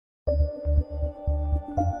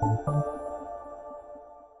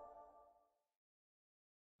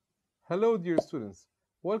Hello, dear students.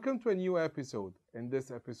 Welcome to a new episode. In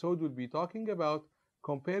this episode, we'll be talking about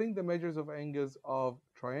comparing the measures of angles of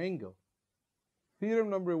triangle. Theorem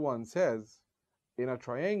number 1 says, in a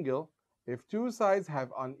triangle, if two sides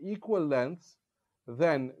have unequal lengths,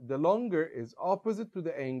 then the longer is opposite to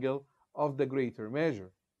the angle of the greater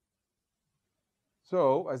measure.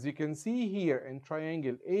 So, as you can see here in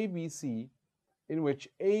triangle ABC, in which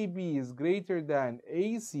AB is greater than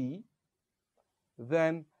AC,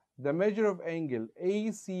 then the measure of angle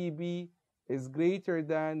ACB is greater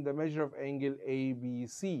than the measure of angle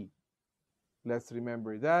ABC. Let's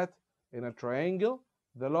remember that in a triangle,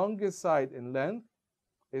 the longest side in length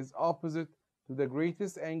is opposite to the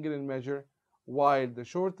greatest angle in measure, while the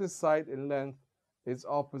shortest side in length is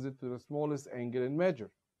opposite to the smallest angle in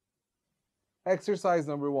measure. Exercise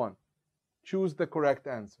number 1. Choose the correct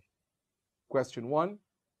answer. Question 1.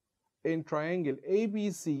 In triangle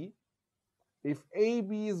ABC, if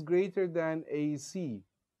AB is greater than AC,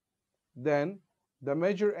 then the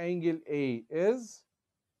measure angle A is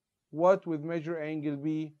what with measure angle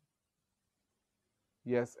B?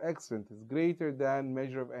 Yes, excellent. It's greater than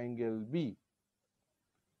measure of angle B.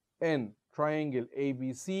 In triangle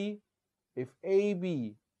ABC, if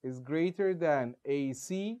AB is greater than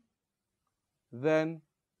AC, then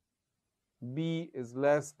B is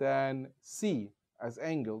less than C as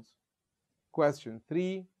angles. Question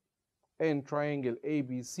 3. In triangle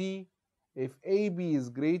ABC, if AB is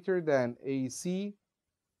greater than AC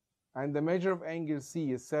and the measure of angle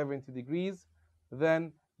C is 70 degrees,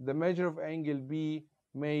 then the measure of angle B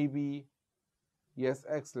may be, yes,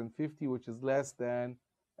 excellent, 50, which is less than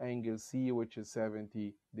angle C, which is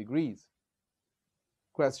 70 degrees.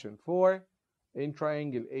 Question 4. In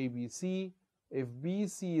triangle ABC, if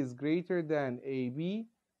BC is greater than AB,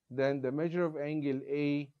 then the measure of angle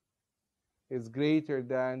A is greater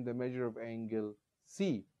than the measure of angle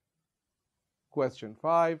C. Question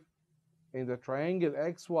 5. In the triangle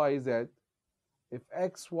XYZ, if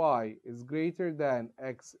XY is greater than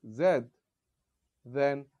XZ,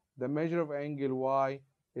 then the measure of angle Y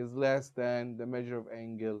is less than the measure of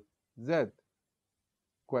angle Z.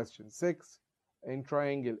 Question 6. In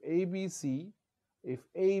triangle ABC, if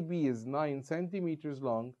AB is 9 centimeters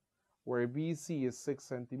long, where BC is 6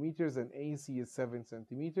 centimeters and AC is 7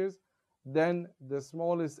 centimeters, then the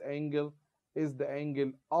smallest angle is the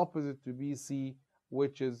angle opposite to BC,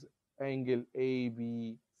 which is angle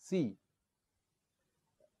ABC.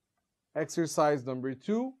 Exercise number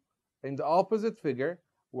 2. In the opposite figure,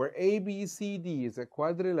 where ABCD is a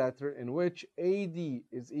quadrilateral in which AD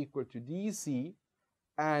is equal to DC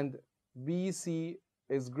and BC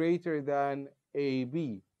is greater than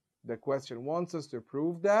AB. The question wants us to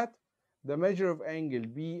prove that the measure of angle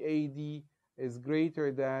BAD is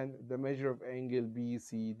greater than the measure of angle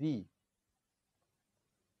BCD.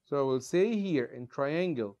 So we'll say here in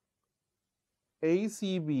triangle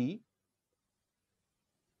ACB,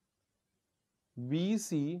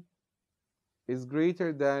 BC is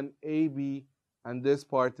greater than AB, and this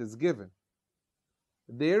part is given.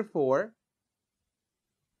 Therefore,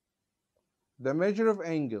 the measure of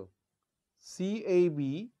angle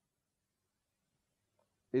CAB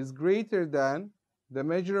is greater than the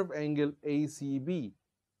measure of angle ACB.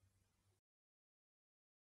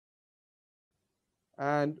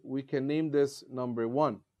 And we can name this number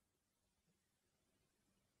 1.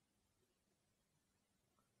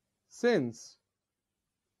 Since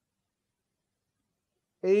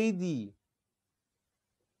AD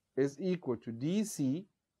is equal to DC,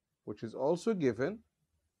 which is also given,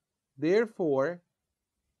 therefore,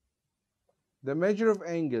 the measure of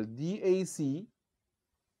angle DAC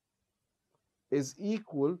is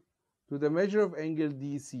equal to the measure of angle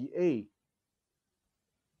DCA.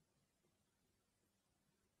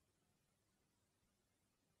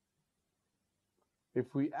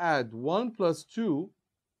 If we add 1 plus 2,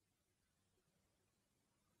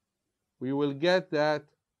 we will get that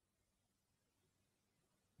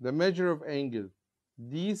the measure of angle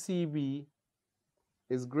DCB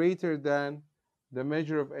is greater than the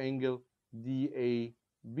measure of angle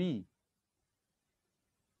DAB.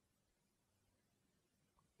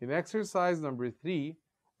 In exercise number 3,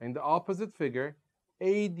 in the opposite figure,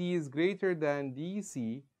 AD is greater than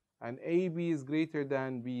DC and AB is greater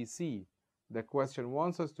than BC. The question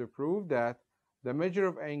wants us to prove that the measure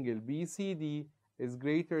of angle BCD is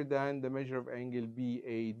greater than the measure of angle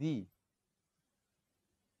BAD.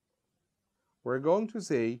 We're going to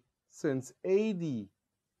say, since AD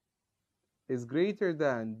is greater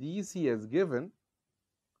than DC as given,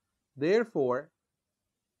 therefore,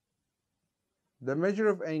 the measure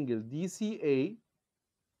of angle DCA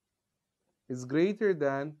is greater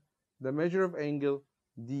than the measure of angle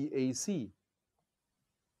DAC.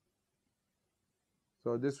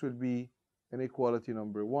 So this will be inequality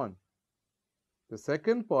number 1. The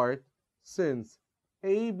second part, since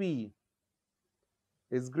AB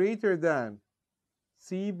is greater than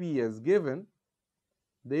CB as given,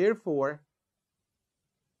 therefore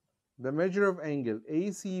the measure of angle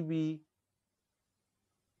ACB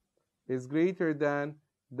is greater than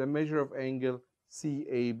the measure of angle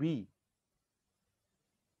CAB.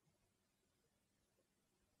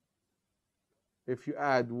 If you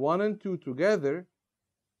add 1 and 2 together,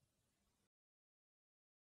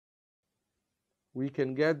 we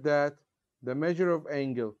can get that the measure of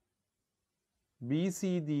angle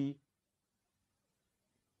BCD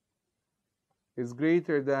is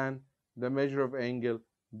greater than the measure of angle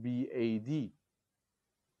BAD.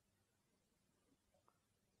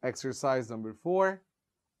 Exercise number 4.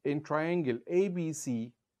 In triangle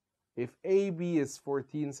ABC, if AB is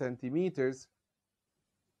 14 centimeters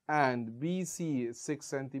and BC is 6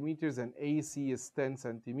 centimeters and AC is 10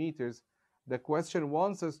 centimeters, the question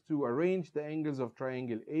wants us to arrange the angles of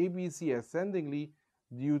triangle ABC ascendingly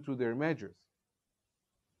due to their measures.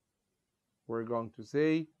 We're going to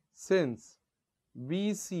say, since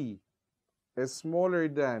BC is smaller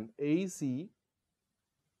than AC,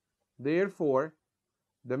 therefore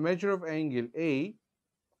the measure of angle A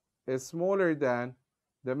is smaller than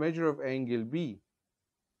the measure of angle B.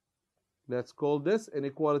 Let's call this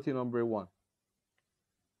inequality number 1.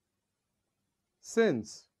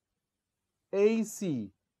 Since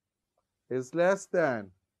AC is less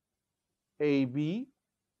than AB,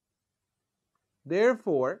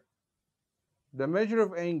 therefore the measure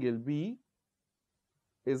of angle B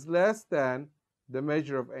is less than the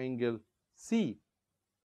measure of angle C.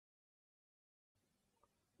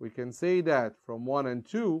 We can say that from 1 and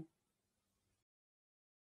 2,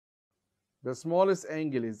 the smallest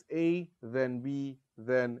angle is A, then B,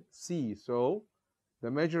 then C. So the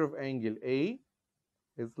measure of angle A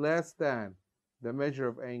is less than the measure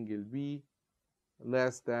of angle B,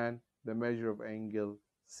 less than the measure of angle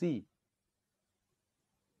C.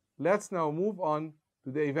 Let's now move on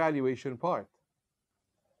to the evaluation part.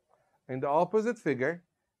 In the opposite figure,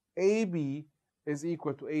 AB is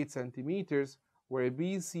equal to 8 centimeters, where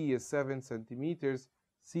BC is 7 centimeters,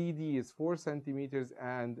 CD is 4 centimeters,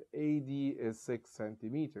 and AD is 6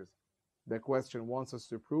 centimeters. The question wants us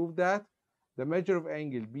to prove that the measure of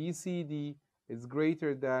angle BCD is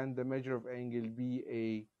greater than the measure of angle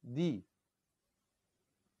BAD.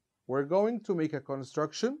 We're going to make a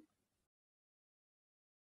construction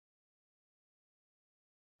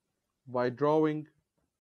by drawing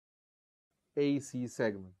AC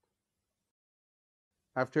segment.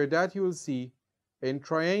 After that, you will see in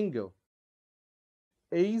triangle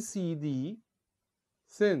ACD,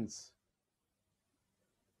 since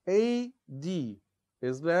AD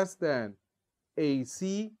is less than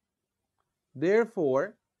AC,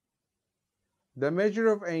 therefore the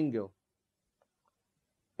measure of angle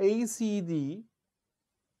ACD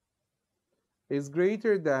is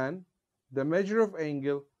greater than the measure of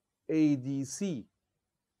angle ADC.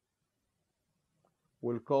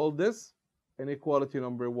 We'll call this inequality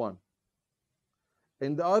number 1.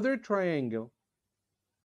 In the other triangle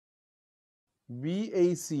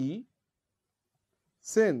BAC,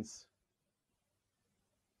 since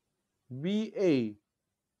BA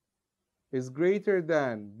is greater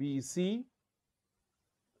than BC,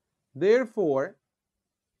 therefore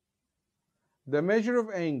the measure of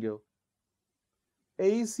angle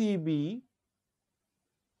ACB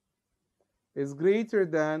is greater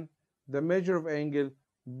than the measure of angle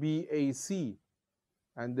BAC,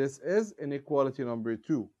 and this is inequality number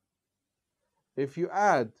 2. If you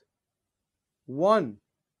add 1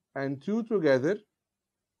 and 2 together,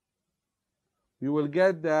 you will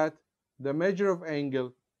get that the measure of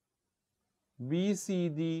angle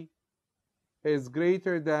BCD is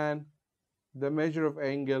greater than the measure of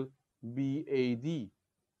angle BAD.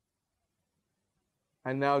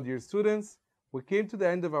 And now, dear students, we came to the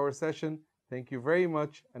end of our session. Thank you very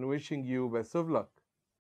much and wishing you best of luck.